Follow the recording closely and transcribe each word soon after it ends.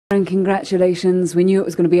Marin, congratulations. We knew it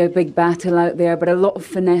was going to be a big battle out there, but a lot of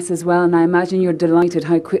finesse as well, and I imagine you're delighted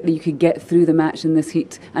how quickly you could get through the match in this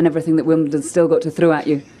heat and everything that Wimbledon still got to throw at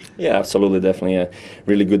you. Yeah, absolutely, definitely a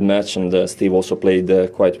really good match, and Steve also played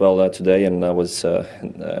quite well today, and I was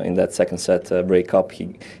in that second set break up.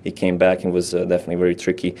 He came back and was definitely very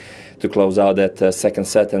tricky to close out that second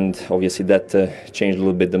set, and obviously that changed a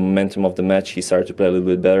little bit the momentum of the match. He started to play a little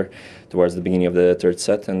bit better towards the beginning of the third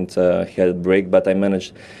set, and he had a break, but I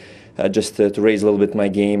managed just to raise a little bit my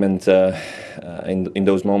game, and in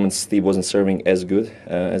those moments Steve wasn't serving as good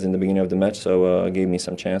as in the beginning of the match, so gave me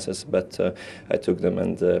some chances, but I took them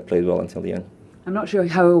and played well until the end. I'm not sure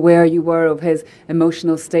how aware you were of his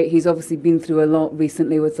emotional state. He's obviously been through a lot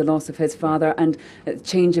recently with the loss of his father and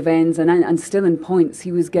change of ends, and still in points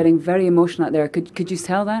he was getting very emotional out there. Could you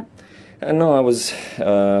tell that? No, I was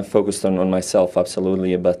focused on myself,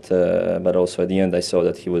 absolutely, but also at the end I saw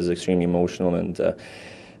that he was extremely emotional, and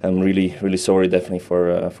I'm really sorry, definitely,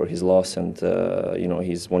 for his loss, and you know,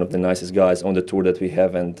 he's one of the nicest guys on the tour that we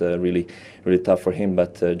have, and really tough for him,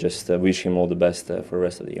 but just wish him all the best for the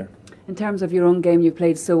rest of the year. In terms of your own game, you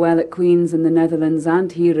played so well at Queen's in the Netherlands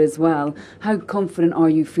and here as well. How confident are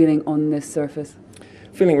you feeling on this surface?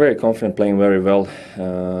 Feeling very confident, playing very well.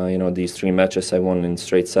 You know, these 3 matches I won in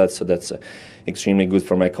straight sets, so that's extremely good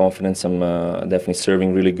for my confidence. I'm definitely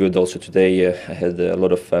serving really good. Also today I had a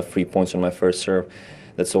lot of free points on my first serve.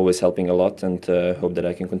 That's always helping a lot, and hope that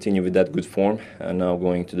I can continue with that good form. Now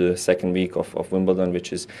going to the second week of Wimbledon,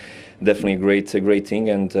 which is definitely a great thing,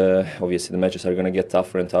 and obviously the matches are going to get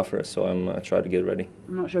tougher and tougher, so I'm trying to get ready.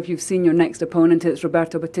 I'm not sure if you've seen your next opponent. It's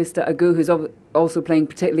Roberto Bautista Agut, who's also playing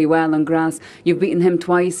particularly well on grass. You've beaten him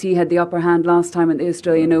twice. He had the upper hand last time at the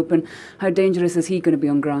Australian Open. How dangerous is he going to be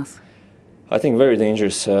on grass? I think very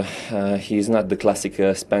dangerous. He's not the classic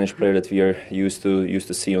Spanish player that we are used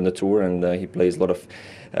to see on the tour, and he plays a lot of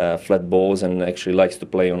flat balls and actually likes to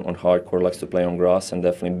play on hard court, likes to play on grass, and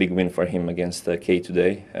definitely a big win for him against Kay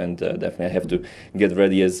today. And definitely I have to get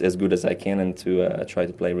ready as good as I can and to try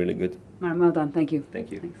to play really good. Marin, well done. Thank you.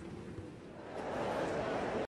 Thank you. Thanks.